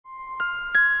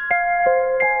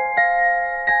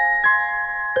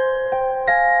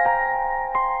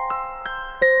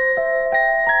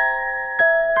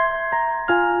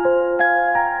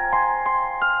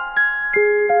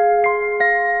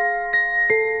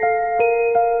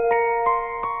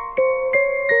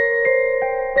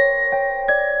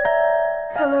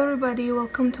everybody,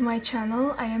 welcome to my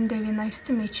channel. I am Devi, nice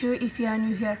to meet you. If you are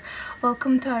new here,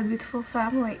 welcome to our beautiful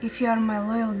family. If you are my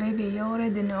loyal baby, you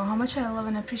already know how much I love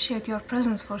and appreciate your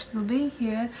presence for still being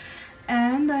here.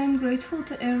 And I am grateful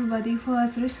to everybody who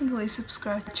has recently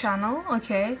subscribed to the channel,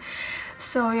 okay?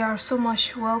 So you are so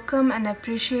much welcome and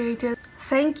appreciated.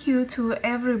 Thank you to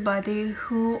everybody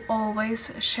who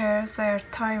always shares their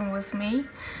time with me.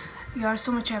 You are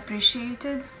so much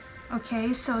appreciated.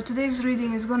 Okay, so today's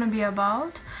reading is gonna be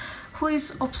about who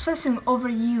is obsessing over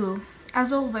you.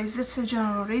 As always, it's a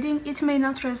general reading. It may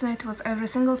not resonate with every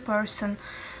single person.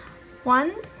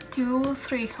 1, 2,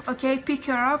 3. Okay, pick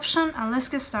your option and let's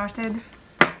get started.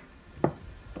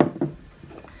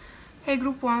 Hey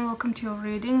group 1, welcome to your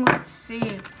reading. Let's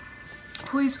see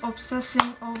who is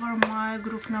obsessing over my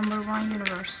group number 1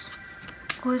 universe.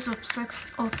 Who is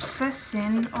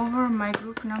obsessing over my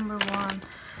group number 1?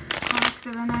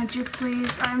 Collective energy,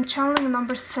 please. I am channeling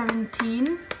number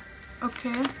 17.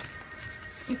 Okay,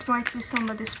 it might be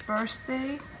somebody's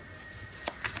birthday.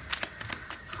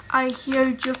 I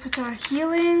hear Jupiter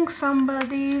healing.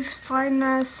 Somebody's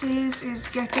finances is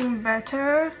getting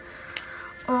better.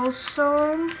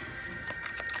 Also,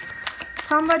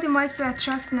 somebody might be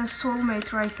attracting a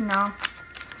soulmate right now,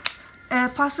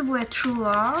 possibly a true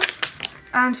love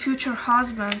and future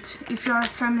husband. If you are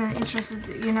feminine interested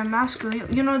in a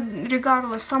masculine, you know,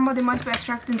 regardless, somebody might be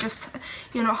attracting just,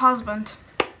 you know, husband,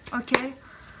 okay,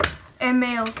 a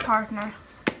male partner.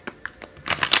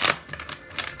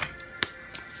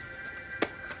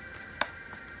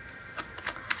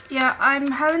 Yeah,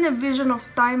 I'm having a vision of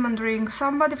diamond ring.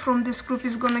 Somebody from this group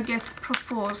is gonna get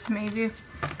proposed, maybe.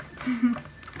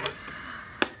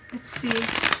 Let's see.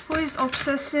 Who is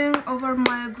obsessing over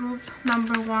my group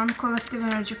number 1? Collective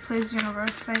energy, please,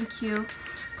 universe. Thank you.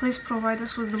 Please provide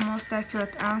us with the most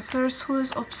accurate answers. Who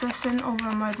is obsessing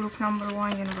over my group number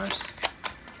 1, universe?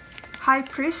 High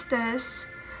Priestess.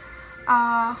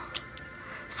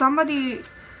 Somebody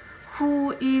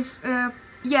who is,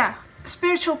 yeah,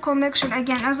 spiritual connection.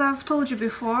 Again, as I've told you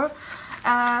before,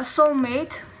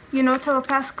 soulmate, you know,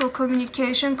 telepathical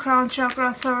communication, crown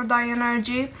chakra, third eye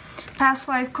energy, past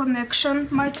life connection,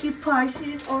 might be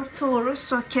Pisces or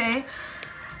Taurus, okay?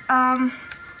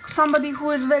 Somebody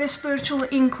who is very spiritually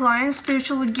inclined,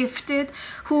 spiritually gifted,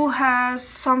 who has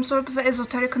some sort of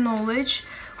esoteric knowledge,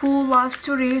 who loves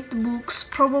to read books,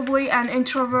 probably an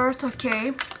introvert,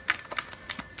 okay?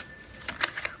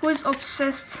 Who is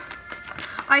obsessed?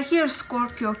 I hear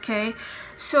Scorpio, okay?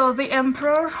 So the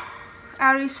Emperor,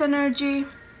 Aries energy.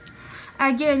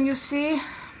 Again, you see,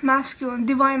 masculine,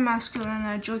 divine masculine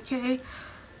energy, okay?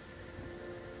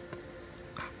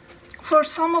 For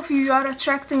some of you, you are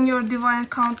attracting your divine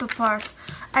counterpart.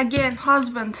 Again,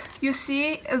 husband. You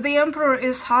see, the Emperor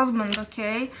is husband,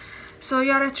 okay? So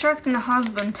you are attracting a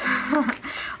husband.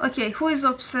 Okay, who is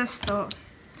obsessed though?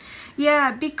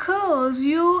 Yeah, because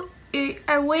you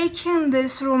awaken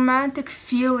this romantic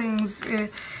feelings.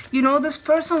 You know, this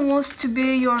person wants to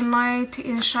be your knight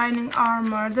in shining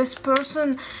armor. This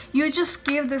person, you just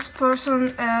give this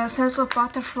person a sense of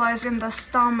butterflies in the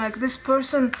stomach. This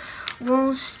person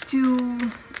wants to,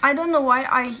 I don't know why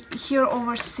I hear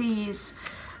overseas.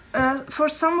 For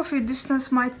some of you,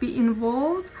 distance might be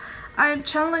involved. I'm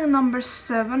channeling number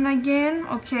 7 again,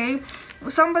 okay?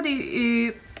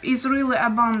 Somebody is really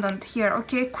abundant here,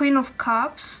 okay? Queen of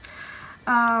Cups.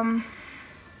 I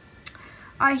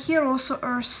hear also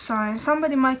earth sign.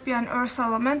 Somebody might be an earth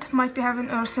element, might be having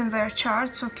earth in their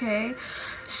charts, okay?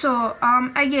 So,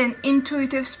 again,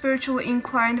 intuitive, spiritually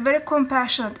inclined, very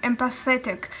compassionate,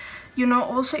 empathetic, you know,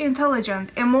 also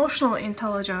intelligent, emotional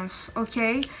intelligence,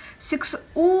 okay? 6,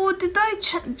 oh, did I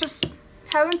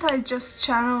haven't I just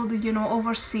channeled, you know,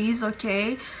 overseas,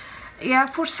 okay? Yeah,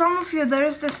 for some of you, there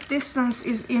is this distance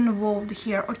is involved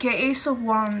here, okay? Ace of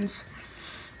Wands.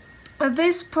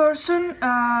 This person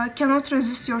cannot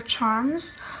resist your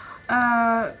charms,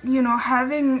 you know,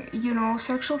 having, you know,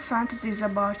 sexual fantasies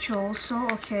about you also,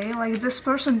 okay? Like this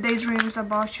person daydreams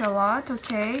about you a lot,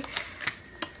 okay?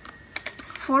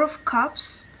 4 of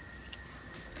Cups.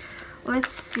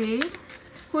 Let's see.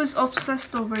 Who is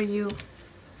obsessed over you?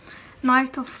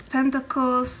 Knight of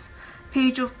Pentacles,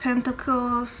 Page of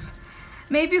Pentacles.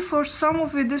 Maybe for some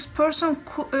of you, this person,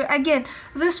 again,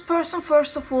 this person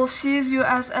first of all sees you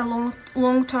as a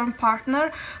long-term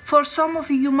partner. For some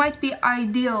of you, you might be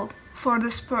ideal for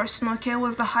this person, okay,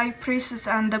 with the High Priestess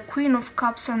and the Queen of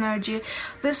Cups energy.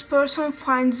 This person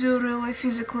finds you really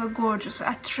physically gorgeous,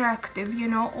 attractive, you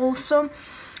know. Also,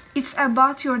 it's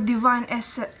about your divine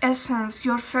essence,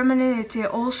 your femininity,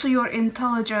 also your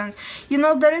intelligence. You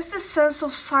know, there is this sense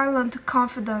of silent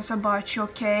confidence about you,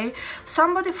 okay?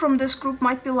 Somebody from this group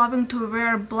might be loving to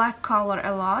wear black color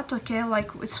a lot, okay?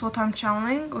 Like, it's what I'm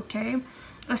channeling, okay?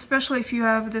 Especially if you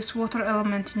have this water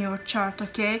element in your chart,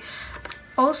 okay?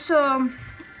 Also,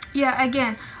 yeah,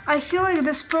 again, I feel like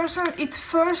this person, it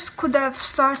first could have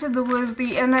started with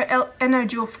the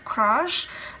energy of crush,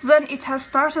 then it has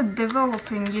started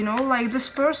developing, you know, like this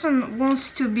person wants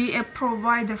to be a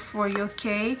provider for you,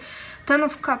 okay? 10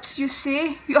 of Cups, you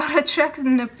see, you are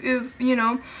attracting a, you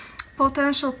know,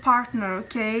 potential partner,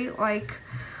 okay? Like,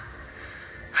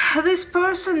 this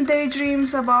person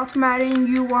daydreams about marrying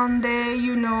you one day,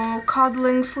 you know,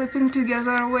 cuddling, sleeping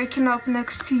together, waking up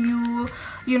next to you,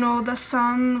 you know, the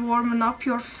sun warming up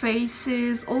your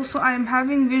faces. Also, I am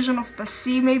having vision of the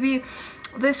sea. Maybe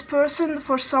this person,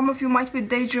 for some of you, might be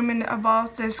daydreaming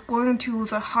about this, going to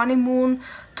the honeymoon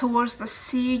towards the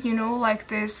sea, you know, like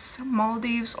this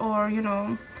Maldives, or, you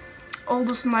know, all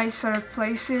those nicer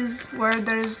places where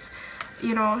there's,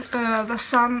 you know, the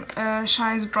sun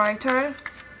shines brighter.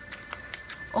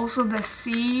 Also the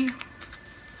sea.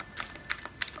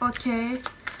 Okay.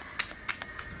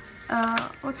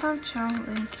 What I'm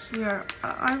channeling here?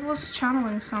 I was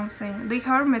channeling something. The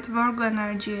Hermit, Virgo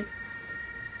energy.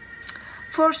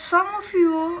 For some of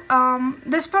you,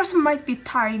 this person might be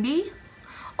tidy.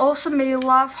 Also may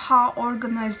love how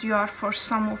organized you are. For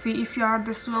some of you, if you are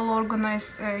this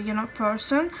well-organized, you know,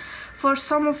 person. For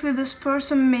some of you, this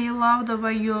person may love the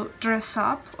way you dress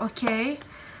up, okay?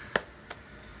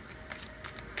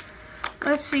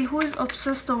 Let's see, who is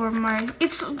obsessed over my...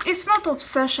 It's not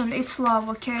obsession, it's love,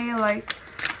 okay? Like,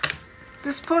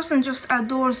 this person just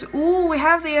adores... Ooh, we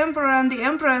have the Emperor and the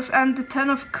Empress and the 10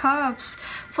 of Cups.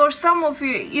 For some of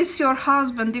you, it's your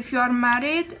husband if you are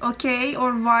married, okay?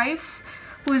 Or wife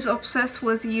who is obsessed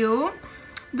with you.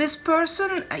 This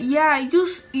person, yeah, you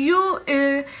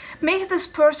make this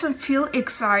person feel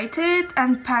excited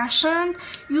and passionate.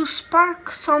 You spark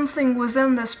something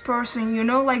within this person, you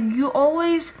know? Like, you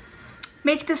always...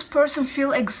 make this person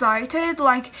feel excited,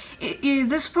 like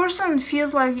this person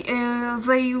feels like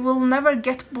they will never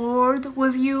get bored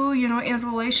with you, you know, in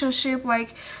relationship.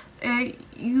 Like I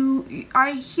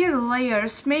hear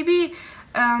layers. Maybe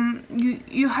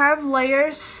you have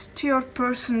layers to your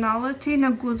personality in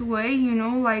a good way, you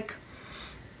know, like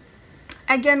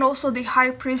again, also the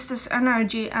High Priestess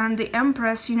energy and the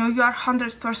Empress, you know, you are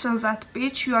 100% that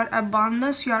bitch, you are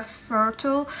abundance, you are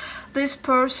fertile. This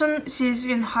person sees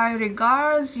you in high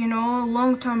regards, you know,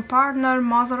 long-term partner,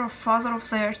 mother or father of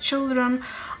their children.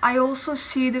 I also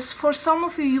see this, for some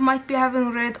of you, you might be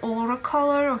having red aura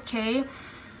color, okay?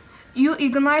 You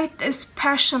ignite this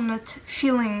passionate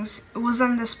feelings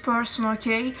within this person,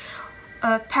 okay?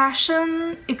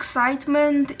 Passion,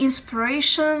 excitement,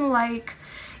 inspiration, like,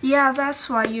 yeah, that's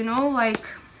why, you know, like,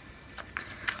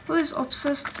 who is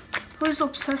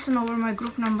obsessing over my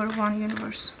group number 1,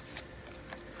 universe?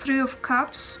 3 of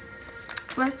Cups.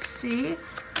 Let's see.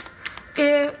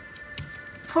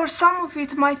 For some of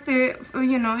it might be,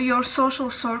 you know, your social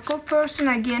circle person,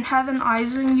 again, having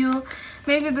eyes on you.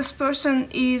 Maybe this person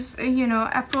is, you know,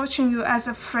 approaching you as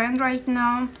a friend right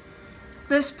now.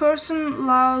 This person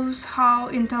loves how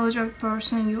intelligent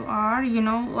person you are, you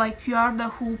know, like you are the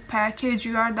whole package,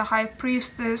 you are the High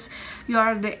Priestess, you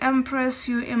are the Empress,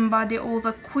 you embody all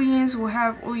the queens who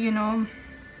have, you know.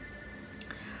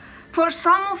 For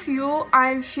some of you,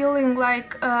 I'm feeling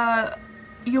like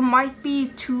you might be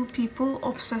 2 people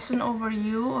obsessing over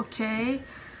you, okay?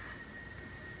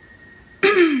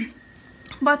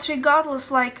 But regardless,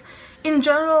 like, in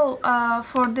general,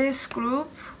 for this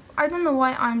group, I don't know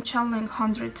why I'm channeling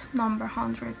 100, number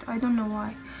 100. I don't know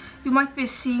why. You might be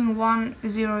seeing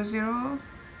 100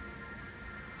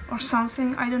 or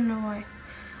something. I don't know why.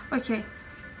 Okay.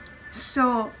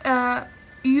 So,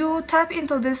 you tap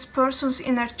into this person's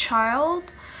inner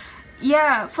child.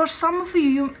 Yeah, for some of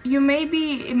you, you may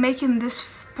be making this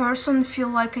person feel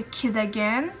like a kid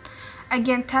again.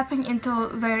 Again, tapping into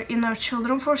their inner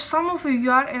children. For some of you,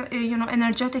 you are a, you know,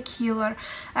 energetic healer,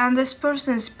 and this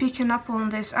person is picking up on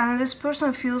this, and this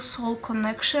person feels soul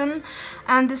connection,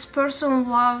 and this person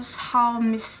loves how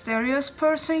mysterious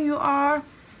person you are.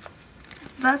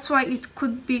 That's why it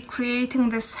could be creating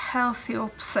this healthy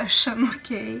obsession,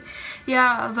 okay?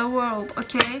 Yeah, the world,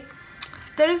 okay?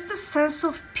 There is this sense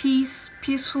of peace,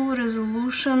 peaceful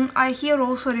resolution. I hear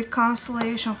also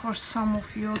reconciliation for some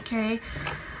of you, okay?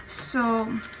 So,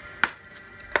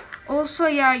 also,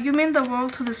 yeah, you mean the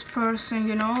world to this person,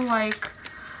 you know, like,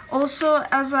 also,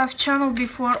 as I've channeled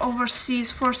before,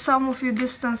 overseas, for some of you,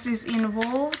 distance is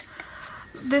involved.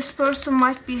 this person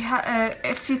might be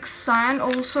a fixed sign,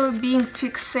 also being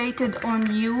fixated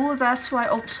on you. That's why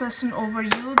obsessing over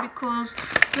you, because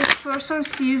this person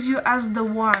sees you as the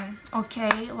one,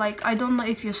 okay? Like, I don't know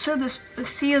if you see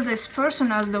this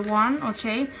person as the one,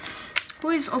 okay? Who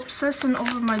is obsessing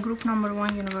over my group number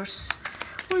 1, universe?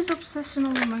 Who is obsessing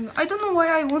over my... I don't know why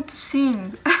I want to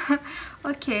sing.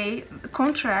 Okay,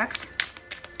 contract.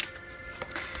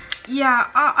 Yeah,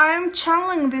 I am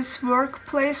channeling this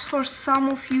workplace. For some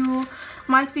of you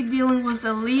might be dealing with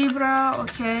a Libra,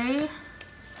 okay?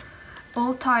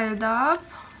 All tied up.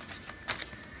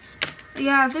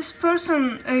 Yeah, this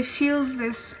person feels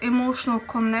this emotional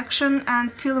connection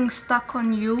and feeling stuck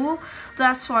on you.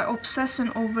 That's why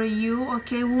obsessing over you,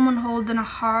 okay? Woman holding a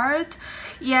heart.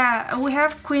 Yeah, we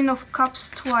have Queen of Cups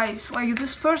twice. Like,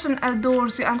 this person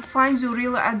adores you and finds you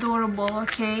really adorable,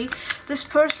 okay? This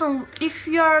person, if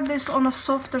you are this on a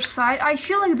softer side, I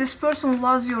feel like this person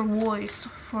loves your voice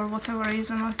for whatever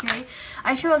reason, okay?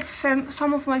 I feel like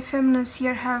some of my feminines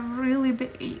here have really,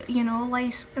 you know,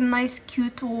 like a nice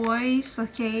cute voice,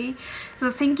 okay?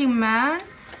 The thinking man,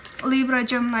 Libra,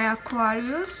 Gemini,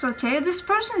 Aquarius, okay? This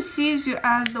person sees you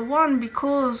as the one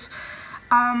because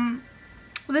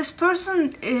this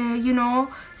person, you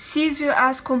know, sees you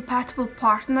as compatible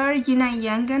partner, yin and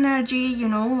yang energy, you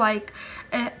know, like,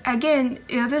 again,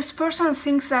 this person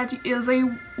thinks that they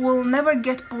will never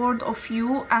get bored of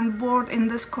you and bored in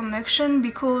this connection,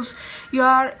 because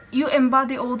you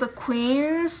embody all the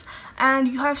queens and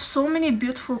you have so many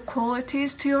beautiful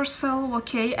qualities to yourself,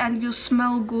 okay? And you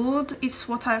smell good, it's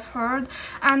what I've heard.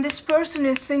 And this person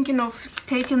is thinking of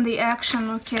taking the action,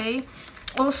 okay?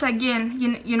 Also, again,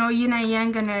 you know, yin and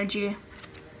yang energy.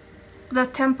 The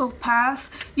temple path,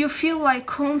 you feel like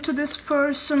home to this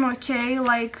person, okay?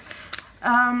 Like,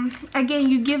 again,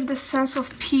 you give the sense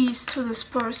of peace to this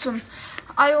person.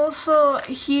 I also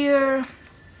hear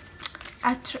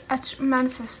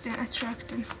manifesting,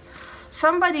 attracting.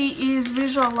 Somebody is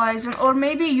visualizing, or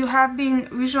maybe you have been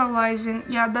visualizing,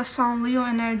 yeah, the Sun, Leo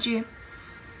energy.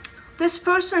 This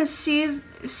person sees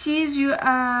you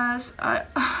as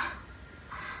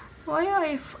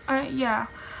yeah,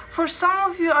 for some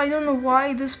of you, I don't know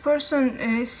why this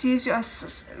person sees you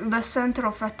as the center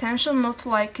of attention, not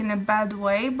like in a bad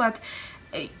way, but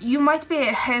you might be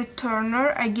a head turner,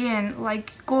 again,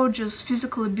 like gorgeous,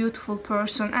 physically beautiful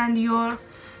person, and your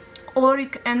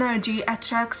auric energy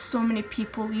attracts so many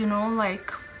people, you know,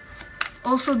 like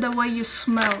also the way you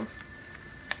smell.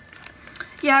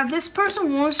 Yeah, this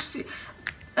person wants to,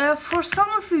 for some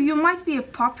of you, you might be a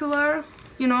popular,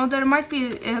 you know, there might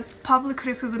be a public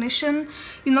recognition,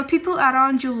 you know, people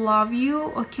around you love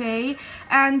you, okay,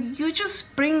 and you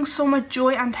just bring so much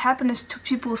joy and happiness to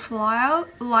people's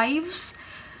lives,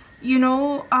 you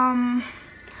know.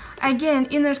 Again,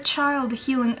 inner child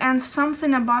healing and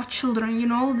something about children, you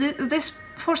know, this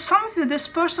for some of you, this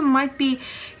person might be,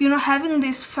 you know, having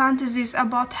these fantasies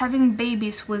about having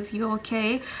babies with you,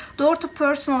 okay? Door to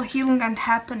personal healing and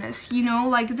happiness, you know,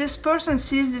 like this person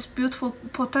sees this beautiful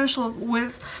potential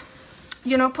with,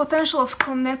 you know, potential of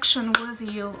connection with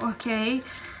you, okay?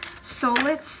 So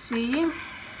let's see.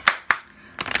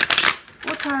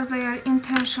 What are their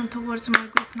intentions towards my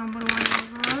group number 1,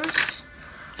 universe?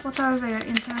 What are their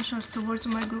intentions towards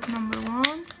my group number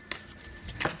 1?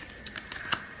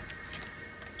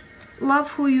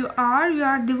 Love who you are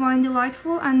divine,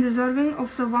 delightful, and deserving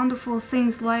of the wonderful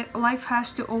things life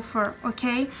has to offer,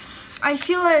 okay? I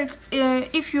feel like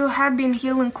if you have been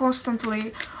healing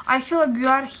constantly, I feel like you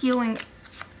are healing.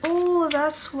 Oh,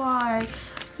 that's why.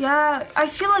 Yeah, I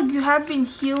feel like you have been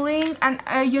healing, and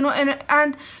you know,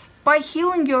 and by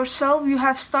healing yourself, you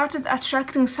have started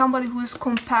attracting somebody who is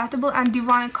compatible and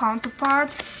divine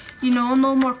counterpart. You know,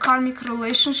 no more karmic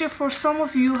relationship. For some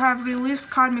of you have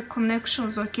released karmic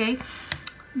connections, okay?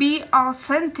 Be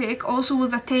authentic, also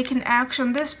with the taking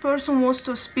action. This person wants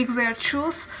to speak their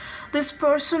truth. This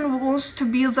person wants to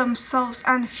be themselves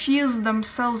and feels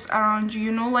themselves around you,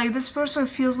 you know? Like, this person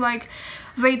feels like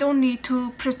they don't need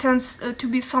to pretend to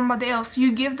be somebody else.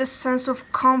 You give the sense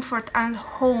of comfort and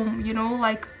home, you know,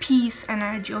 like peace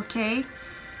energy, okay?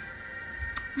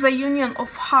 The union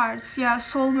of hearts, yeah,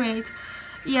 soulmate.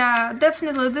 Yeah,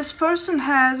 definitely, this person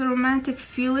has romantic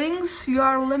feelings. You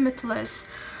are limitless.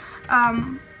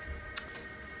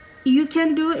 You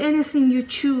can do anything you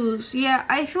choose. Yeah,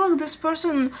 I feel like this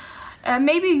person,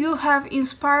 maybe you have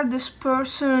inspired this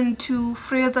person to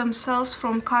free themselves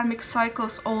from karmic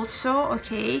cycles also,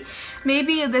 okay?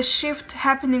 Maybe the shift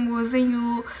happening within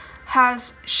you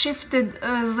has shifted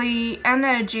the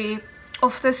energy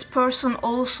of this person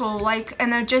also, like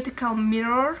energetical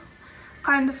mirror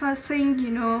kind of a thing,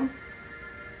 you know.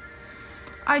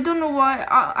 I don't know why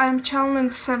I'm channeling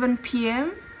 7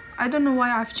 p.m. I don't know why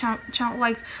I've channeled,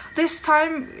 like, this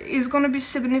time is gonna be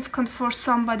significant for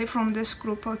somebody from this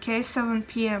group, okay? 7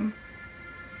 p.m.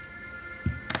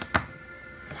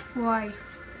 Why?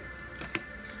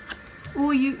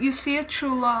 Oh, you see a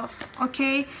true love,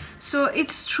 okay? So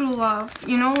it's true love,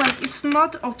 you know, like, it's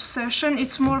not obsession,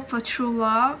 it's more of a true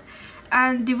love.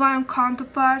 And divine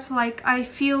counterpart, like, I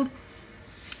feel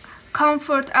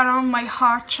comfort around my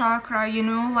heart chakra, you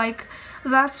know, like,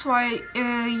 that's why,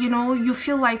 you know, you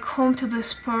feel like home to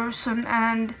this person,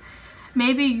 and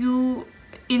maybe you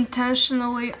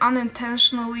intentionally,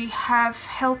 unintentionally have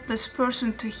helped this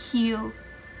person to heal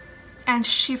and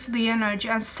shift the energy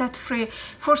and set free.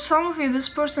 For some of you, this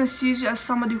person sees you as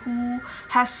somebody who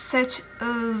has set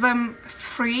them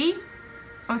free,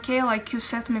 okay, like, you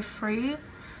set me free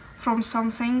from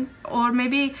something. Or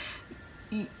maybe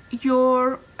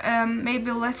your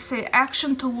maybe, let's say,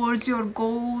 action towards your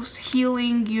goals,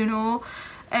 healing, you know,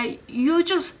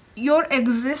 your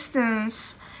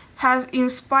existence has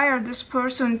inspired this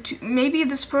person to, maybe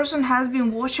this person has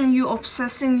been watching you,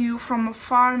 obsessing you from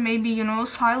afar, maybe, you know,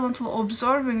 silently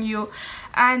observing you,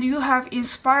 and you have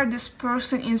inspired this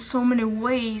person in so many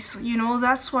ways, you know.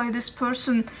 That's why this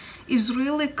person is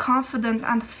really confident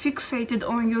and fixated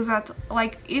on you, that,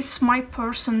 like, it's my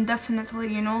person,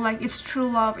 definitely, you know, like, it's true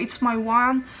love, it's my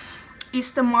one,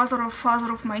 it's the mother or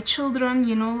father of my children,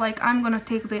 you know, like, I'm gonna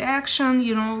take the action,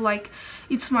 you know, like,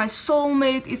 it's my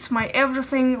soulmate, it's my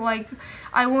everything, like,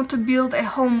 I want to build a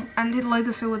home and a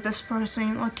legacy with this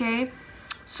person, okay?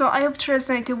 So I hope it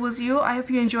resonated with you. I hope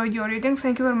you enjoyed your reading.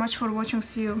 Thank you very much for watching.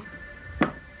 See you.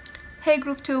 Hey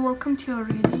group 2, welcome to your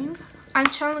reading. I'm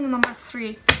channeling number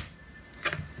 3.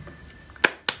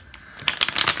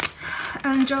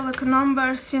 Angelic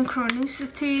number,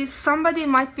 synchronicity. Somebody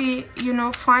might be, you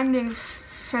know, finding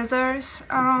feathers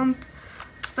around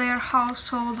their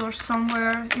household or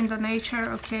somewhere in the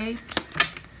nature, okay?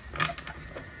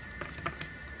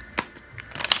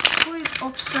 Who is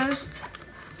obsessed?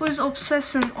 Who is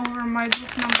obsessing over my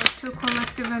group number 2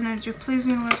 collective energy? Please,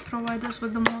 universe, provide us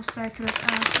with the most accurate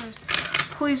answers.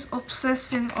 Who is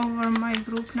obsessing over my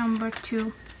group number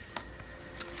 2?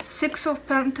 6 of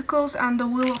Pentacles and the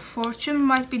Wheel of Fortune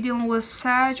might be dealing with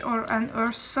Sag or an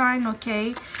Earth sign,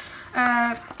 okay?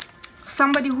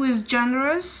 Somebody who is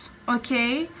generous,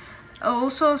 okay?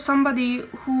 Also somebody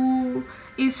who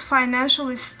is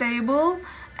financially stable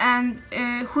and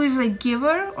who is a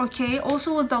giver, okay?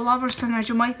 Also with the Lover's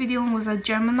energy, might be dealing with a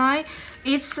Gemini.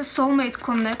 It's a soulmate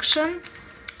connection.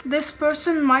 This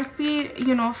person might be,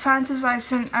 you know,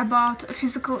 fantasizing about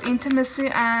physical intimacy,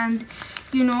 and,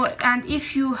 you know, and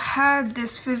if you had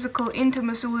this physical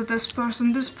intimacy with this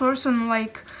person,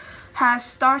 like, has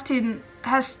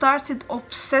started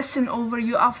obsessing over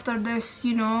you after this,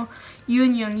 you know,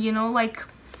 union, you know, like,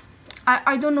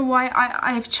 I don't know why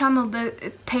I've channeled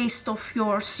the taste of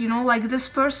yours, you know, like, this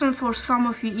person, for some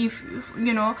of you, if,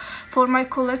 you know, for my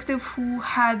collective who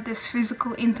had this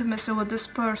physical intimacy with this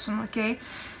person, okay,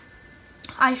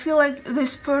 I feel like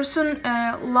this person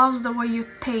loves the way you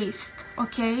taste,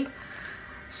 okay?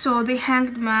 So the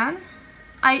Hanged Man,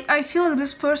 I feel like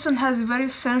this person has very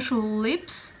sensual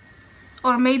lips,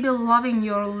 or maybe loving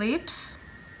your lips,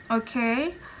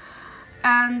 okay?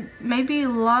 And maybe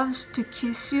loves to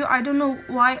kiss you. I don't know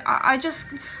why, I just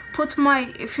put my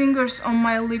fingers on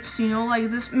my lips, you know,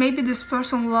 like this. Maybe this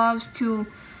person loves to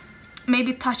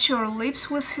maybe touch your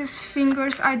lips with his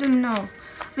fingers, I don't know.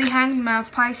 The Hanged Man,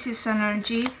 Pisces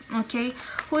energy, okay?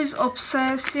 Who is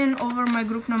obsessing over my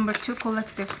group number 2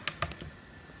 collective?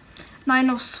 9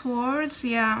 of Swords,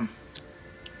 yeah.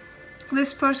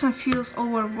 This person feels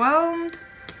overwhelmed.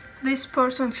 This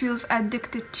person feels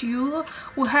addicted to you.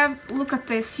 We have, look at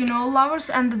this, you know, Lovers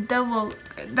and the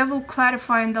Devil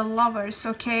clarifying the Lovers,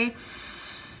 okay?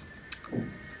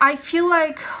 I feel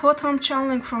like what I'm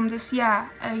channeling from this, yeah,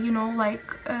 you know,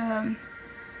 like,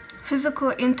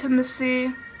 physical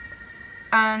intimacy,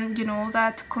 and, you know,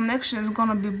 that connection is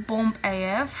gonna be bomb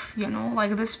AF, you know,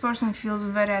 like, this person feels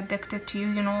very addicted to you,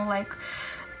 you know,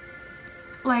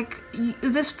 like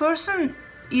this person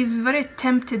is very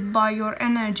tempted by your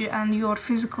energy and your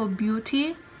physical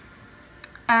beauty,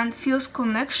 and feels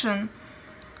connection.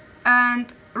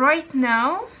 And right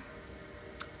now,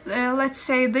 let's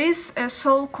say this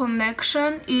soul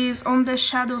connection is on the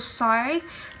shadow side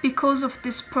because of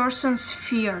this person's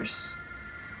fears,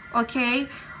 okay?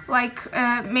 Like,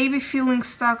 maybe feeling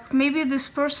stuck, maybe this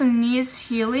person needs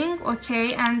healing,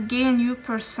 okay, and gain new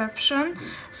perception.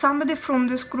 Somebody from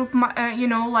this group, you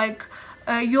know, like,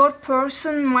 your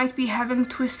person might be having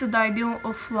twisted idea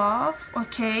of love,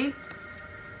 okay?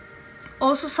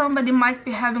 Also, somebody might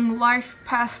be having life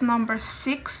path number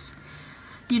 6.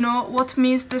 You know, what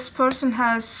means this person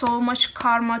has so much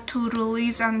karma to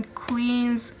release and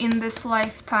cleanse in this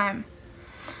lifetime.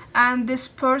 And this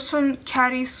person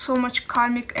carries so much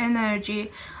karmic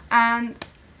energy and,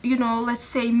 you know, let's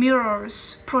say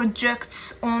mirrors,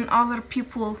 projects on other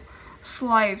people's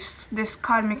lives this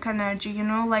karmic energy, you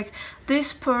know, like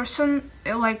this person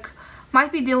like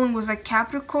might be dealing with a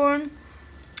Capricorn.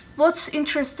 What's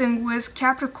interesting with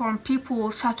Capricorn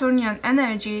people, Saturnian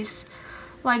energies,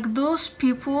 like those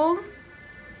people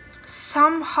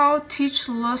somehow teach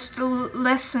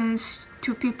lessons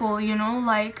to people, you know,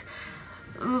 like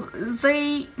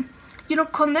they, you know,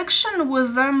 connection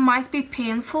with them might be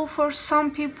painful for some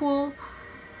people,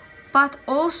 but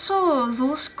also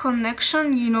those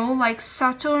connection, you know, like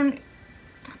Saturn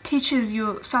teaches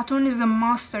you, Saturn is a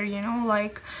master, you know,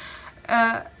 like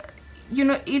you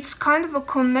know, it's kind of a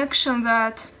connection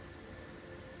that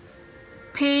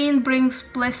pain brings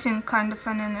blessing kind of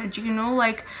an energy, you know,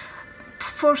 like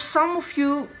for some of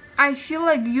you, I feel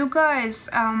like you guys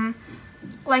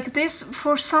like this,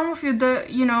 for some of you, the,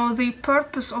 you know, the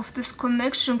purpose of this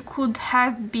connection could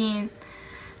have been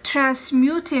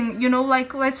transmuting, you know,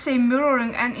 like let's say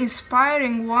mirroring and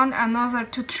inspiring one another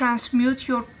to transmute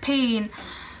your pain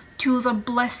to the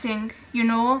blessing, you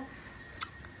know,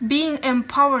 being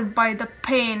empowered by the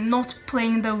pain, not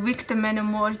playing the victim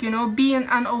anymore, you know, being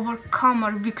an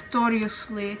overcomer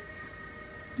victoriously,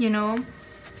 you know.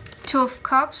 2 of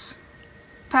Cups,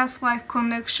 past life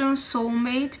connection,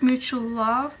 soulmate, mutual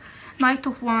love, Knight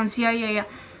of Wands, yeah.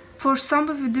 For some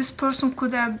of you, this person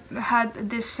could have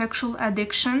had this sexual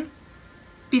addiction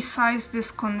besides this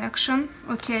connection,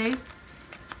 okay.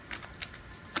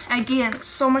 Again,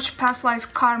 so much past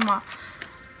life karma,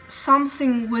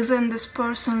 something within this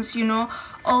person's, you know,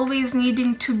 always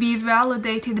needing to be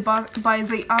validated by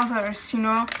the others, you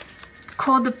know,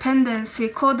 codependency,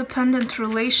 codependent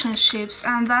relationships,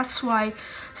 and that's why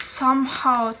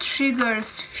somehow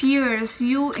triggers fears.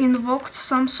 You invoked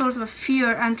some sort of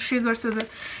fear and trigger to the,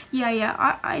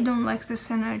 I don't like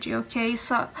this energy, okay.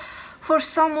 So for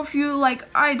some of you, like,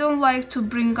 I don't like to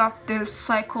bring up this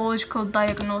psychological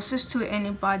diagnosis to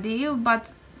anybody,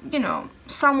 but you know,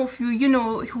 some of you, you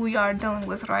know who you are dealing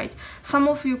with, right? Some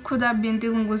of you could have been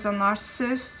dealing with a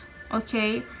narcissist,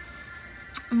 okay,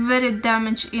 very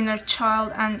damaged inner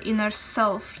child and inner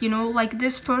self, you know, like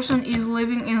this person is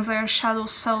living in their shadow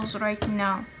selves right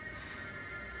now,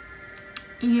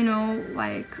 you know,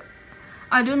 like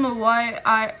I don't know why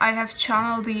I have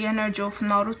channeled the energy of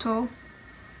Naruto.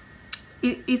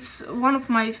 It's one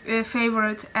of my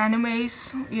favorite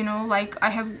animes, you know, like I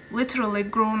have literally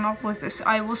grown up with this.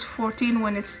 I was 14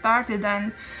 when it started,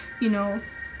 and you know,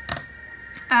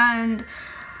 and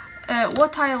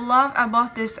what I love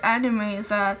about this anime is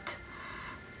that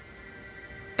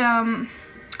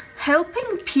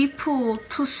helping people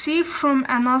to see from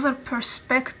another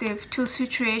perspective to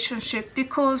situationship,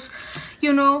 because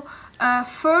you know,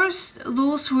 first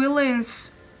those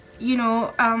villains, you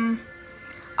know,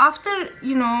 after,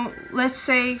 you know, let's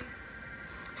say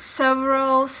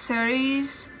several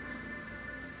series,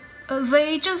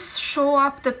 they just show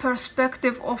up the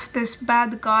perspective of this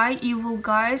bad guy, evil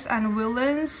guys and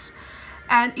villains,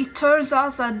 and it turns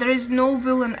out that there is no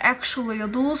villain actually.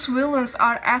 Those villains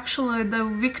are actually the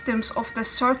victims of the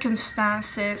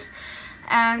circumstances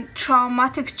and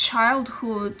traumatic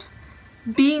childhood,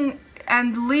 being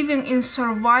and living in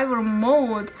survivor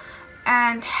mode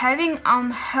and having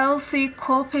unhealthy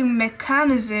coping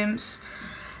mechanisms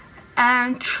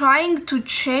and trying to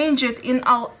change it in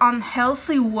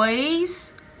unhealthy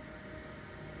ways.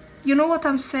 You know what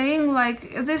I'm saying?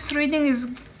 Like, this reading is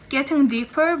getting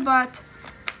deeper, but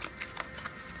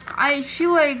I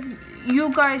feel like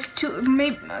you guys too,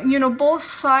 maybe, you know, both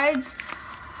sides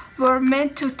were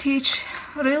meant to teach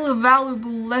really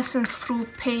valuable lessons through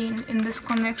pain in this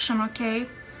connection, okay?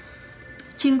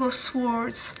 King of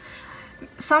Swords.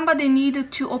 Somebody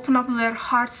needed to open up their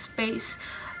heart space.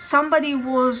 Somebody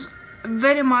was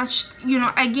very much, you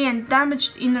know, again,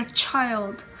 damaged inner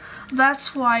child.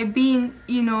 That's why being,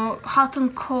 you know, hot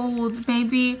and cold,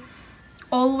 maybe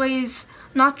always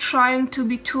not trying to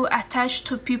be too attached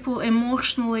to people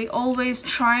emotionally, always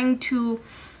trying to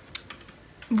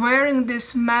wearing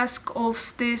this mask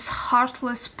of this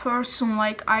heartless person,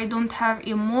 like I don't have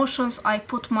emotions, I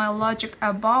put my logic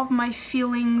above my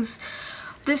feelings.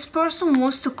 This person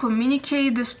wants to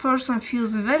communicate, this person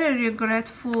feels very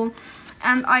regretful,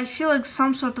 and I feel like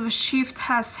some sort of a shift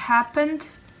has happened,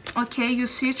 okay? You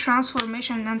see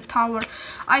transformation and Tower.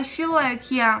 I feel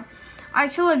like, yeah, I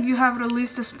feel like you have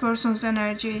released this person's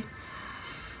energy,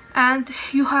 and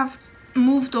you have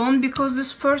moved on, because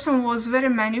this person was very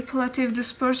manipulative.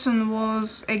 This person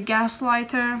was a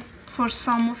gaslighter for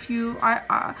some of you.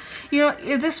 You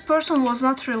know, this person was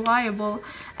not reliable,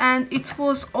 and it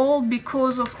was all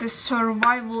because of the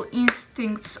survival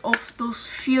instincts of those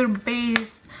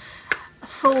fear-based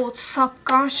thoughts,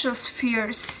 subconscious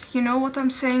fears. You know what I'm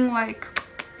saying? Like,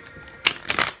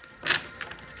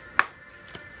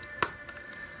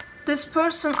 this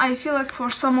person, I feel like for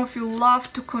some of you,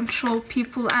 loved to control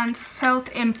people and felt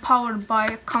empowered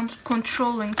by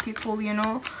controlling people, you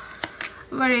know.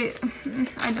 Very,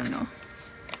 I don't know.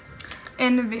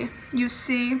 Envy, you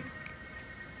see.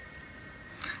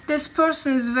 This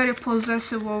person is very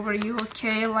possessive over you,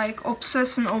 okay? Like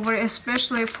obsessing over,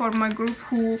 especially for my group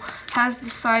who has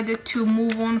decided to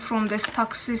move on from this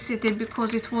toxicity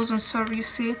because it wasn't served, you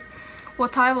see.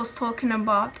 What I was talking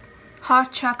about.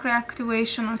 Heart chakra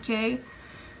activation, okay?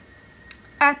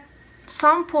 At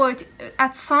some point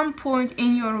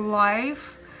in your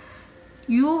life,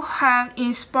 you have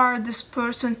inspired this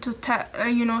person to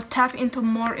tap into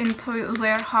more into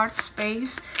their heart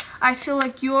space. I feel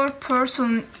like your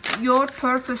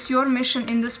purpose, your mission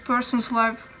in this person's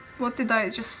life, what did I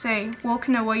just say?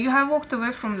 Walking away. You have walked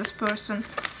away from this person,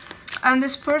 and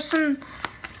this person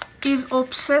is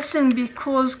obsessing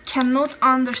because cannot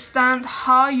understand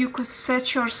how you could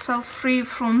set yourself free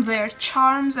from their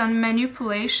charms and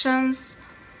manipulations.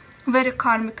 Very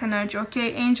karmic energy,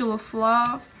 okay? Angel of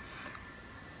love.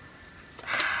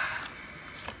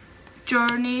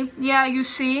 Journey. Yeah, you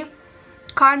see,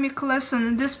 karmic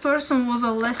lesson. This person was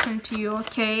a lesson to you,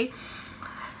 okay?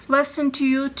 Lesson to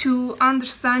you to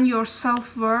understand your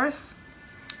self-worth,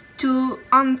 to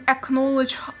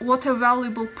acknowledge what a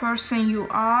valuable person you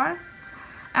are,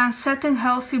 and setting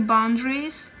healthy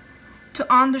boundaries,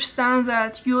 to understand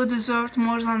that you deserved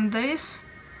more than this.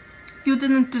 You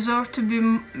didn't deserve to be,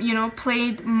 you know,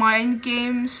 played mind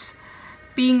games,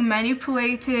 being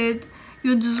manipulated.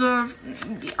 You deserve,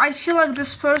 I feel like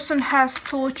this person has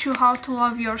taught you how to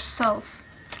love yourself.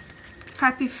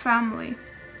 Happy family.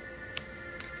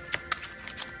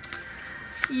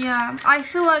 Yeah, I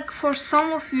feel like for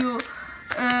some of you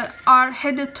are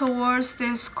headed towards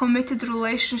this committed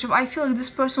relationship. I feel like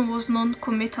this person was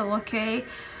non-committal, okay?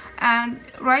 And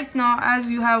right now,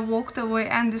 as you have walked away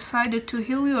and decided to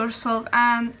heal yourself,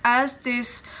 and as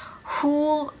this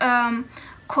whole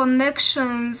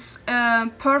connections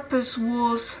purpose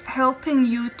was helping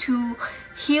you to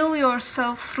heal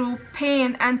yourself through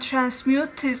pain and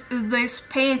transmute this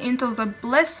pain into the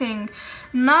blessing,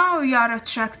 now you are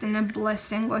attracting a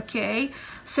blessing, okay?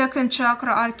 Second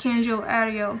chakra, Archangel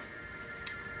Ariel.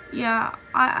 Yeah,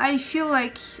 I feel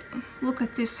like, look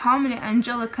at this, how many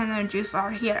angelic energies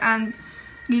are here, and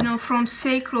you know, from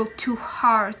sacral to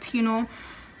heart, you know,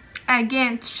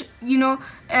 again, you know,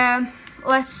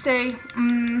 let's say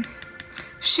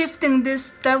shifting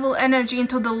this devil energy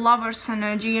into the lover's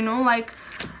energy, you know, like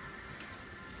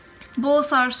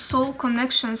both are soul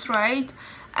connections, right?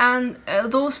 And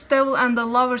those devil and the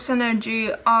lover's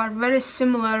energy are very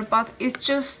similar, but it's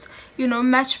just, you know,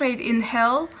 match made in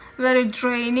hell. Very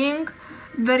draining,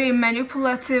 very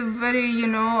manipulative, very, you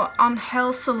know,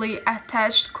 unhealthily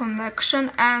attached connection,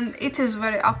 and it is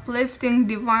very uplifting,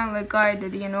 divinely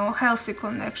guided, you know, healthy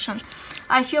connection.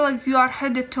 I feel like you are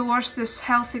headed towards this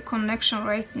healthy connection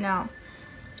right now,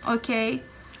 okay?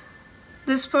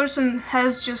 This person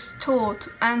has just taught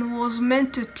and was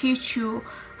meant to teach you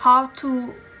how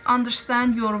to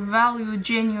understand your value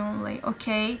genuinely,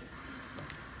 okay?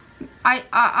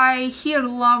 I hear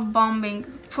love bombing.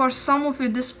 For some of you,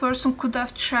 this person could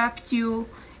have trapped you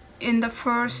in the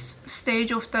first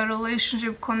stage of the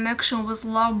relationship connection with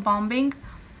love bombing.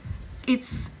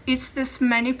 It's this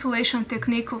manipulation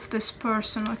technique of this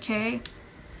person, okay?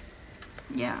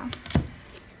 Yeah.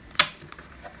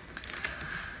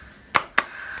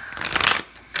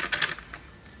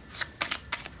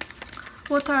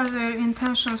 What are their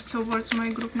intentions towards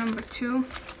my group number 2?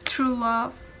 True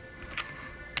love.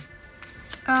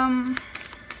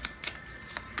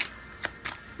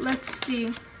 Let's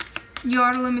see. You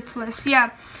are limitless.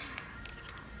 Yeah.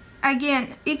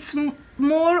 Again, it's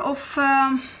more of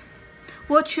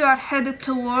what you are headed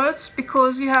towards,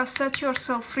 because you have set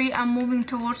yourself free and moving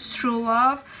towards true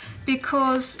love,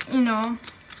 because, you know,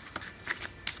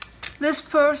 this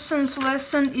person's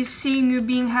lesson is seeing you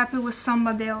being happy with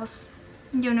somebody else.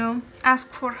 You know,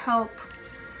 ask for help.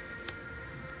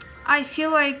 I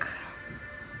feel like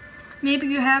maybe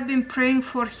you have been praying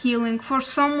for healing. For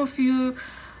some of you,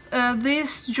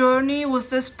 this journey with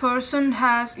this person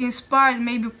has inspired,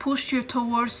 maybe pushed you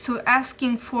towards to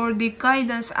asking for the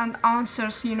guidance and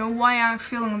answers, you know, why I'm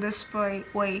feeling this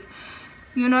way.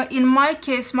 You know, in my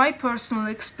case, my personal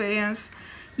experience,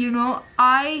 you know,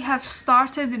 I have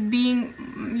started being,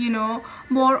 you know,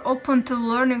 more open to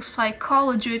learning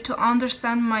psychology, to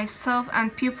understand myself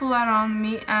and people around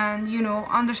me, and, you know,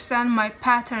 understand my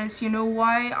patterns, you know,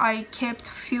 why I kept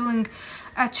feeling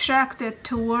attracted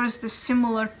towards the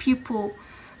similar people,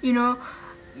 you know,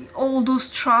 all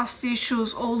those trust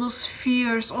issues, all those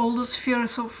fears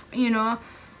of, you know,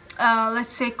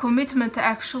 let's say commitment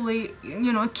actually,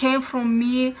 you know, came from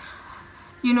me.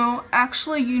 You know,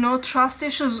 actually, you know, trust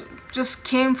issues just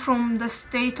came from the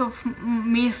state of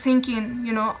me thinking,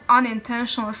 you know,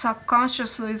 unintentionally,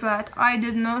 subconsciously, that I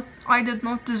did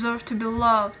not deserve to be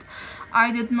loved.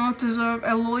 I did not deserve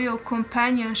a loyal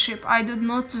companionship. I did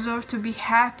not deserve to be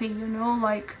happy, you know,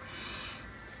 like,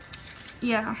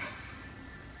 yeah.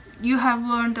 You have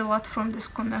learned a lot from this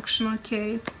connection,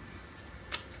 okay?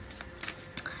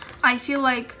 I feel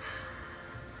like,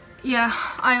 yeah,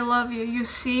 I love you, you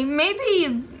see.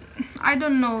 Maybe, I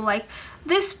don't know, like,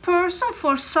 this person,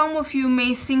 for some of you,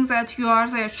 may think that you are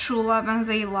their true love and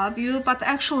they love you, but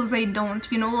actually they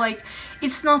don't, you know, like,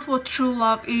 it's not what true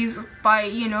love is, by,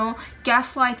 you know,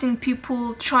 gaslighting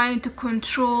people, trying to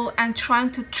control and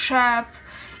trying to trap,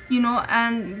 you know,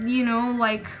 and, you know,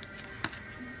 like,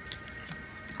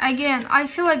 again, I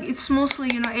feel like it's mostly,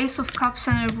 you know, Ace of Cups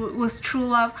energy with true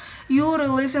love. You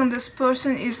releasing this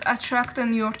person is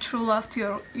attracting your true love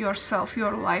to yourself,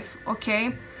 your life,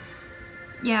 okay?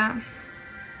 Yeah.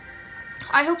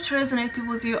 I hope it resonated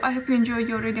with you. I hope you enjoyed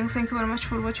your reading. Thank you very much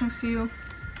for watching. See you.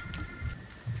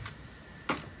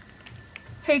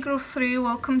 Hey group 3,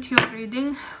 welcome to your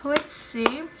reading. Let's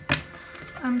see.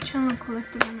 I'm channeling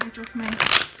collective image of my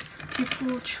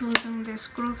people choosing this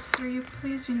group 3.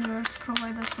 Please, universe,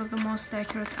 provide us with the most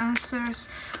accurate answers.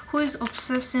 Who is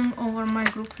obsessing over my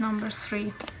group number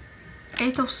 3?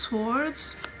 8 of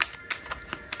Swords.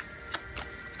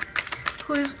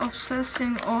 Who is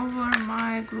obsessing over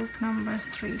my group number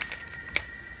 3?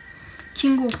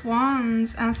 King of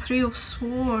Wands and 3 of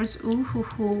Swords. Ooh hoo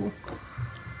hoo.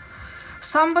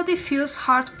 Somebody feels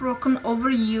heartbroken over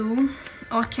you,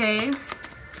 okay?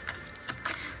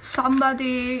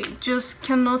 Somebody just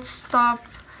cannot stop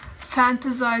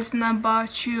fantasizing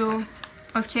about you,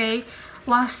 okay?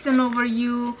 Lusting over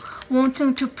you,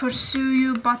 wanting to pursue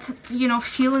you, but, you know,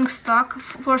 feeling stuck.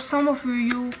 For some of you,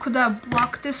 you could have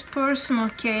blocked this person,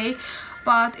 okay?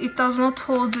 But it does not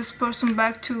hold this person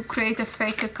back to create a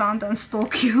fake account and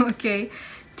stalk you, okay?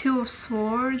 2 of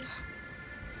Swords.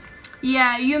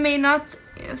 Yeah, you may not,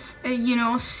 you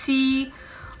know, see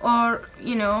or,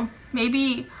 you know,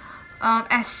 maybe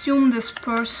assume this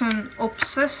person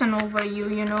obsessing over you,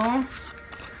 you know.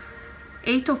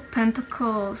 8 of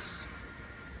Pentacles.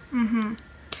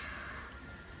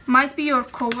 Might be your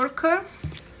coworker.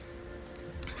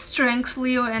 Strength,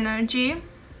 Leo energy.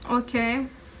 Okay.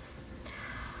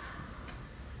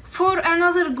 For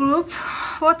another group,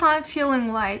 what I'm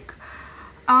feeling like,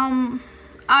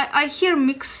 I hear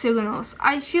mixed signals.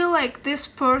 I feel like this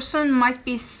person might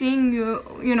be seeing you,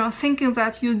 you know, thinking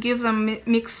that you give them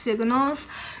mixed signals.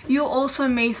 You also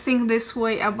may think this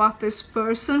way about this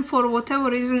person. For whatever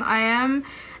reason, I am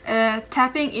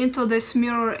tapping into this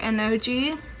mirror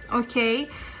energy, okay?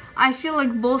 I feel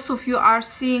like both of you are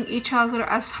seeing each other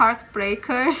as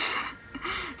heartbreakers.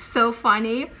 So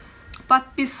funny.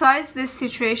 But besides this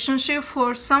situationship,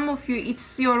 for some of you,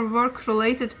 it's your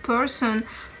work-related person,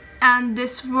 and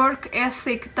this work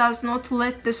ethic does not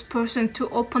let this person to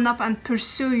open up and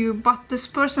pursue you, but this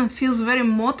person feels very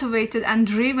motivated and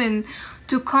driven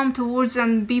to come towards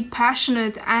and be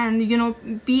passionate and, you know,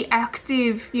 be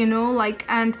active, you know, like,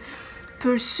 and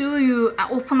pursue you,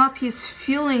 open up his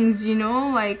feelings, you know,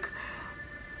 like,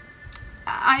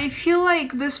 I feel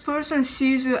like this person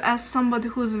sees you as somebody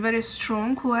who's very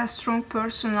strong, who has strong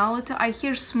personality. I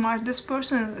hear smart. This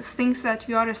person thinks that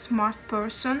you are a smart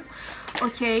person,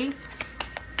 okay?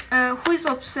 Who is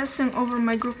obsessing over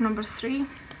my group number 3?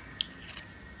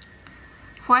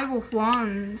 5 of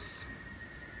Wands.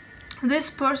 This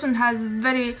person has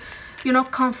very, you know,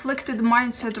 conflicted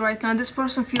mindset right now. This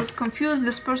person feels confused.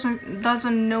 This person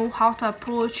doesn't know how to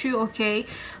approach you, okay?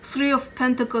 3 of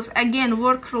Pentacles, again,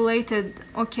 work related,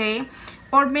 okay?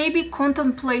 Or maybe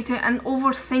contemplating and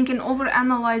overthinking,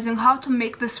 overanalyzing how to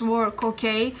make this work,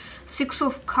 okay? 6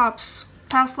 of Cups,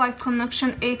 past life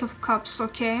connection, 8 of Cups,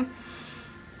 okay?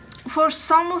 For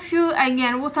some of you,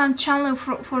 again, what I'm channeling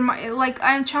for my, like,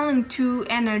 I'm channeling 2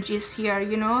 energies here,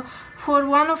 you know? For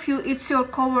one of you, it's your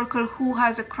coworker who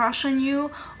has a crush on you,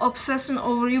 obsessing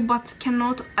over you, but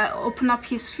cannot open up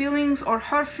his feelings or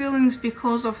her feelings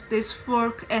because of this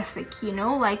work ethic, you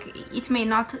know, like, it may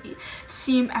not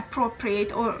seem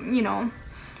appropriate, or, you know,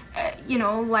 you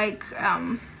know, like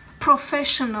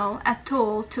professional at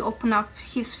all to open up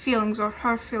his feelings or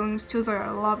her feelings to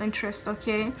their love interest,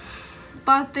 okay?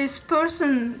 But this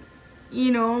person,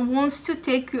 you know, wants to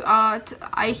take you out.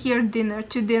 I hear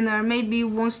dinner, maybe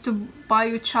wants to buy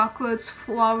you chocolates,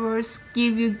 flowers,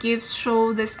 give you gifts,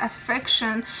 show this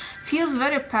affection, feels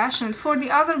very passionate. For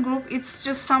the other group, it's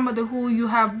just somebody who you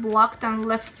have blocked and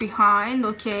left behind,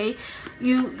 okay?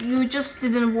 You just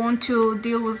didn't want to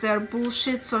deal with their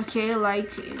bullshits, okay?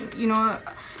 Like, you know,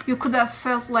 you could have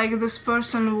felt like this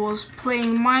person was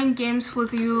playing mind games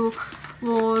with you,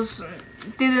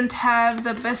 didn't have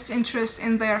the best interest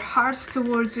in their hearts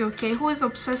towards you, okay? Who is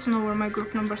obsessing over my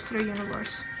group number 3,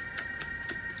 universe?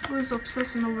 Who is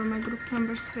obsessing over my group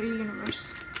number 3,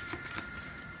 universe?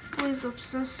 Who is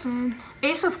obsessing?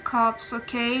 Ace of Cups,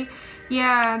 okay?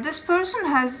 Yeah, this person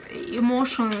has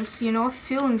emotions, you know,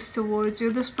 feelings towards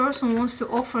you. This person wants to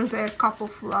offer their cup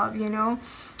of love, you know?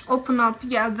 Open up,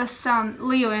 yeah, the Sun,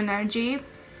 Leo energy.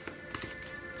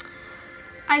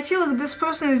 I feel like this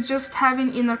person is just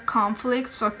having inner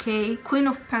conflicts, okay? Queen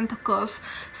of Pentacles.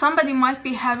 Somebody might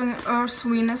be having an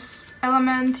Earth-Venus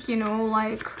element, you know,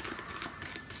 like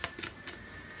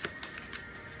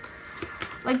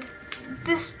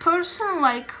this person,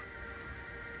 like,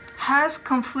 has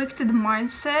conflicted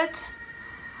mindset.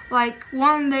 Like,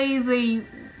 one day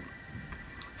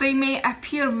they may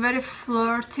appear very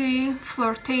flirtatious,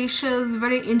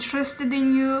 very interested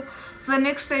in you. The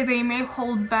next day they may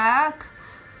hold back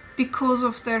because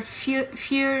of their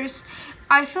fears.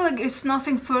 I feel like it's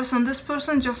nothing personal. This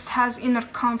person just has inner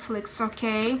conflicts,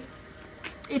 okay?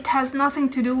 It has nothing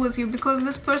to do with you, because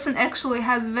this person actually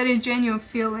has very genuine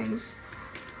feelings.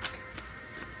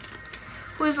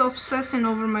 Who is obsessing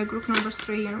over my group number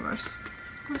 3, universe?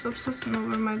 Who is obsessing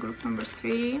over my group number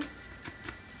 3?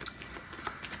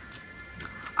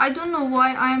 I don't know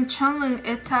why I am channeling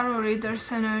a tarot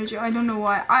reader's energy. I don't know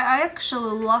why. I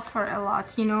actually love her a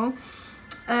lot, you know.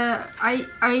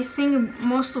 I think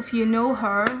most of you know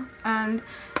her, and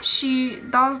she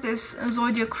does this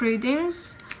zodiac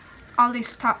readings.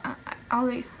 Alice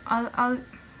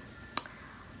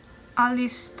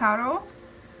Tarot,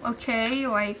 okay,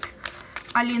 like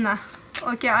Alina.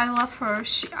 Okay, I love her.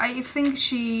 I think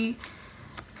she's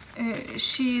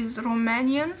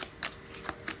Romanian.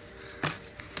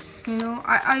 You know,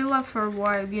 I love her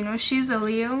vibe, you know. She's a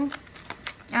Leo,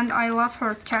 and I love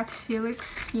her cat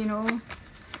Felix, you know.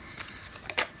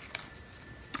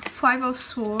 5 of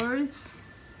Swords.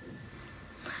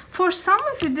 For some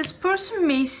of you, this person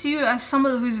may see you as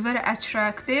somebody who is very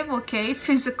attractive, okay,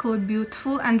 physically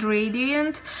beautiful and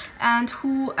radiant, and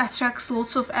who attracts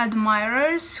lots of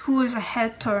admirers, who is a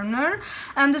head turner,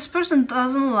 and this person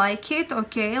doesn't like it,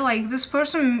 okay? Like, this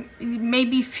person may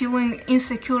be feeling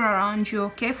insecure around you,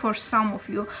 okay, for some of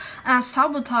you, and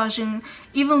sabotaging,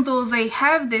 even though they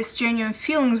have these genuine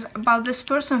feelings, but this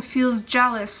person feels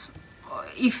jealous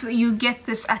if you get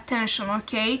this attention,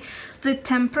 okay? The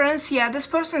Temperance, yeah, this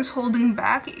person is holding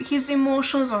back his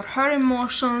emotions or her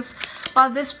emotions,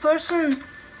 but this person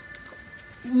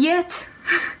yet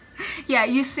yeah,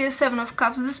 you see a 7 of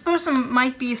Cups. This person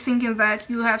might be thinking that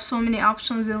you have so many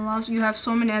options in love, you have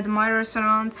so many admirers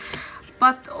around,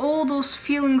 but all those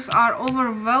feelings are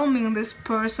overwhelming this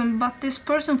person. But this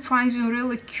person finds you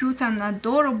really cute and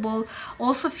adorable,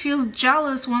 also feels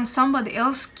jealous when somebody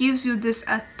else gives you this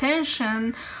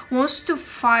attention, wants to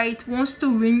fight, wants to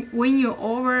win you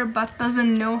over, but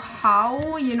doesn't know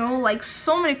how, you know, like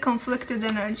so many conflicted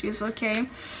energies, okay?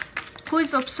 Who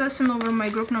is obsessing over my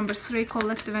group number 3,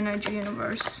 collective energy,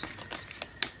 universe?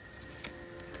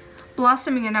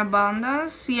 Blossoming in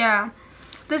abundance, yeah.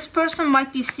 This person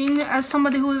might be seeing you as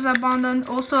somebody who is abundant.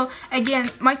 Also, again,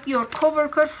 might be your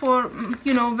coworker. For,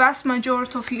 you know, vast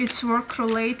majority of you, it's work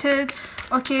related.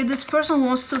 Okay, this person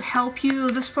wants to help you.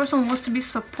 This person wants to be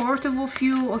supportive of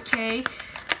you, okay?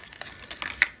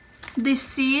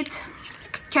 Deceit,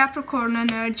 Capricorn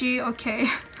energy, okay?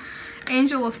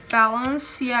 Angel of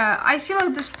Balance, yeah. I feel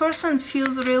like this person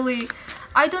feels really,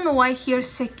 I don't know why here,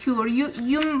 secure. You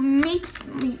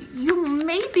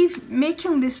may be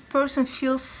making this person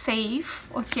feel safe,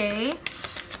 okay,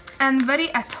 and very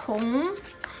at home.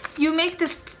 You make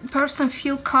this person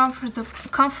feel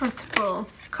comfortable.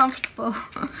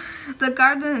 The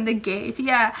Garden and the Gate,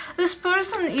 yeah. This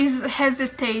person is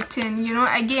hesitating, you know.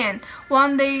 Again,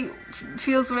 one day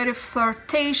feels very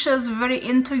flirtatious, very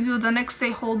into you, the next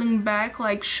day holding back,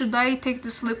 like, should I take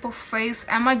this leap of faith?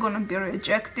 Am I gonna be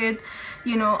rejected?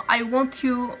 You know, I want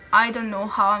you, I don't know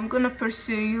how I'm gonna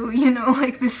pursue you, you know,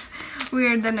 like this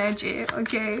weird energy,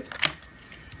 okay?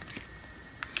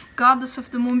 goddess of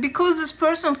the moon, because this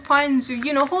person finds you,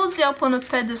 you know, holds you up on a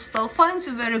pedestal, finds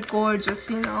you very gorgeous,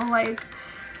 you know, like,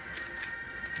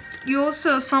 you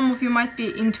also, some of you might be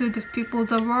intuitive people of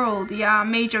the world. Yeah,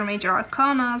 major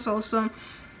arcanas, also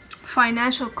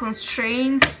financial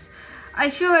constraints. I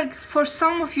feel like for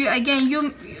some of you, again,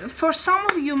 for some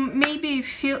of you maybe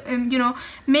feel, you know,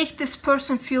 make this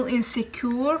person feel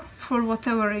insecure for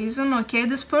whatever reason, okay?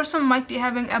 This person might be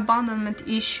having abandonment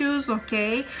issues,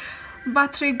 okay?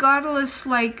 But regardless,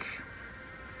 like,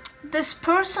 this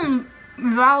person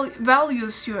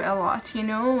values you a lot, you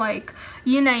know, like,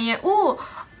 yin and yang. Oh,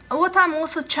 what I'm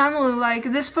also channeling, like,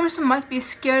 this person might be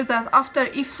scared that after,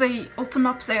 if they open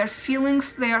up their feelings,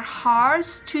 their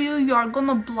hearts to you, you are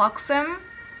gonna block them,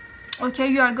 okay?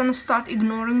 You are gonna start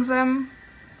ignoring them,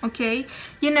 okay?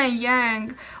 Yin and yang.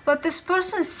 But this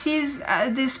person sees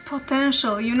this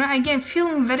potential, you know, again,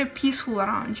 feeling very peaceful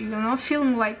around you, you know,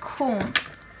 feeling like home.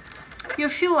 You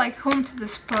feel like home to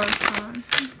this person.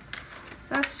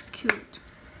 That's cute.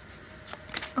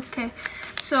 Okay,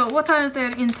 so what are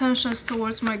their intentions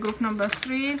towards my group number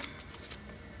 3?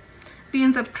 Be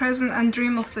in the present and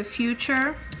dream of the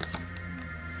future.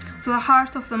 The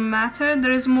heart of the matter.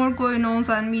 There is more going on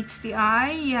than meets the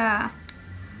eye. Yeah.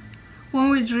 When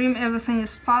we dream, everything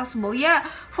is possible. Yeah,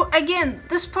 for again,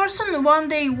 this person one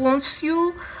day wants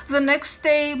you, the next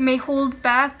day may hold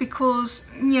back because,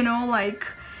 you know, like,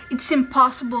 it's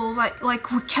impossible,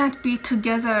 like we can't be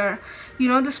together. You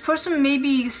know, this person may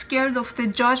be scared of the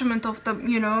judgment of the,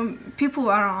 you know, people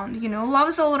around, you know, love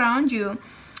is all around you.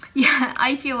 Yeah,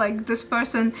 I feel like this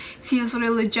person feels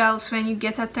really jealous when you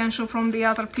get attention from the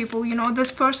other people, you know.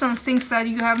 This person thinks that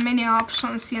you have many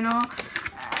options, you know,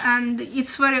 and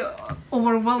it's very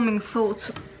overwhelming thought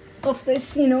of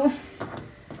this, you know.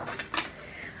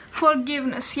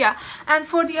 Forgiveness, yeah. And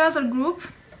for the other group,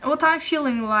 what I'm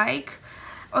feeling like,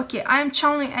 okay, I'm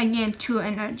channeling again 2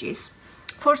 energies.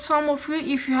 For some of you,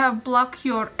 if you have blocked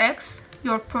your ex,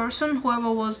 your person,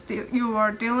 whoever was you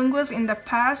were dealing with in the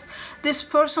past, this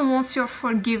person wants your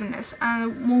forgiveness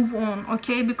and move on,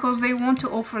 okay? Because they want to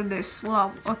offer this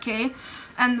love, okay?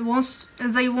 And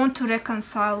they want to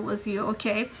reconcile with you,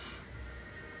 okay?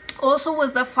 Also,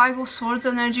 with the 5 of Swords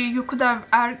energy, you could have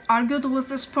argued with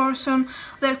this person.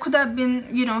 There could have been,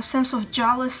 you know, sense of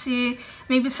jealousy.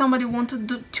 Maybe somebody wanted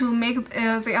to make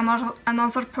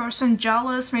another person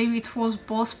jealous. Maybe it was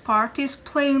both parties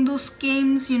playing those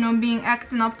games, you know,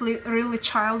 acting up really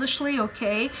childishly,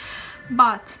 okay?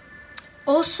 But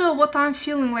also what I'm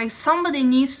feeling like, somebody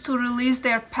needs to release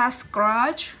their past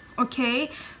grudge, okay?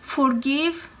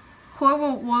 Forgive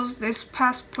whoever was this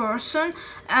past person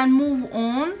and move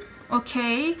on,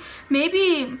 okay?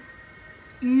 Maybe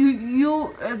you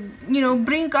know,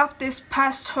 bring up this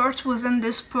past hurt within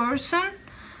this person,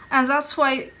 and that's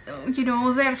why, you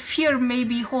know, their fear may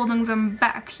be holding them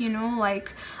back, you know,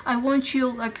 like, I want you,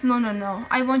 like, no,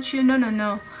 I want you,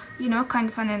 no, you know, kind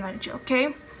of an energy,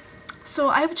 okay? So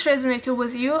I hope it resonated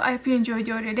with you. I hope you enjoyed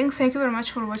your reading. Thank you very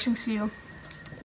much for watching. See you.